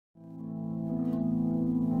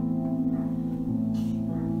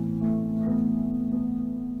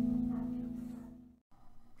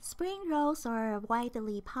Spring rolls are a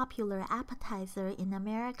widely popular appetizer in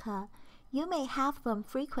America. You may have them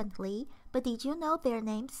frequently, but did you know their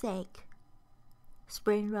namesake?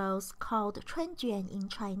 Spring rolls, called 春卷 in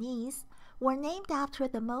Chinese, were named after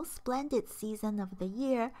the most splendid season of the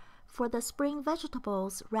year for the spring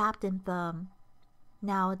vegetables wrapped in them.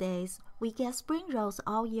 Nowadays, we get spring rolls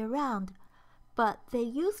all year round, but they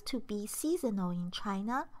used to be seasonal in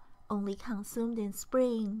China, only consumed in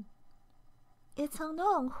spring. It's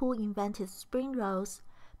unknown who invented spring rolls,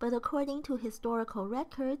 but according to historical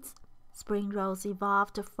records, spring rolls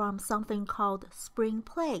evolved from something called spring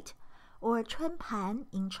plate, or 春盘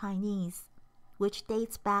in Chinese, which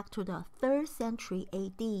dates back to the 3rd century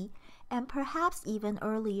AD and perhaps even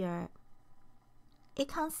earlier. It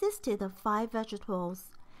consisted of 5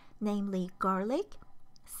 vegetables, namely garlic,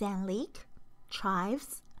 sand leek,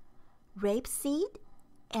 chives, rapeseed,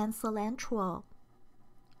 and cilantro.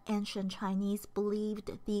 Ancient Chinese believed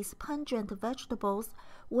these pungent vegetables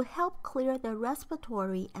would help clear the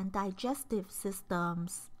respiratory and digestive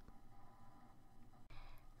systems.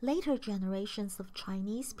 Later generations of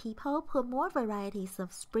Chinese people put more varieties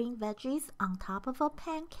of spring veggies on top of a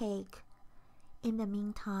pancake. In the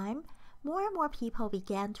meantime, more and more people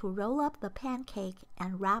began to roll up the pancake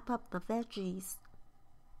and wrap up the veggies.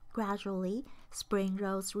 Gradually, spring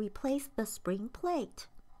rolls replaced the spring plate,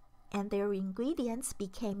 and their ingredients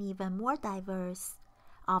became even more diverse,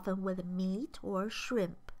 often with meat or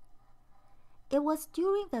shrimp. It was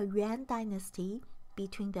during the Yuan dynasty,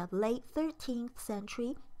 between the late 13th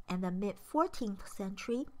century and the mid-14th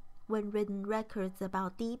century, when written records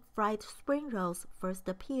about deep-fried spring rolls first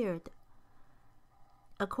appeared.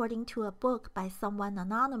 According to a book by someone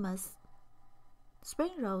anonymous,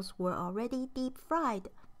 spring rolls were already deep-fried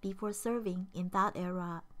before serving in that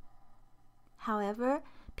era. However,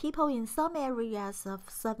 people in some areas of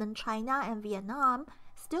southern China and Vietnam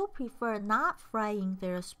still prefer not frying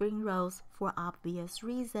their spring rolls for obvious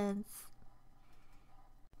reasons.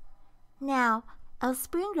 Now, as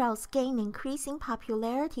spring rolls gain increasing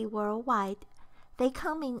popularity worldwide, they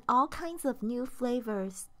come in all kinds of new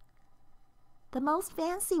flavors. The most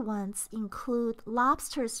fancy ones include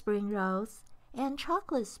lobster spring rolls and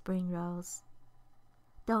chocolate spring rolls.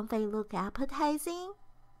 Don't they look appetizing?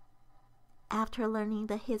 After learning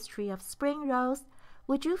the history of spring rolls,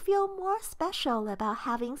 would you feel more special about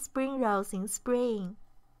having spring rolls in spring?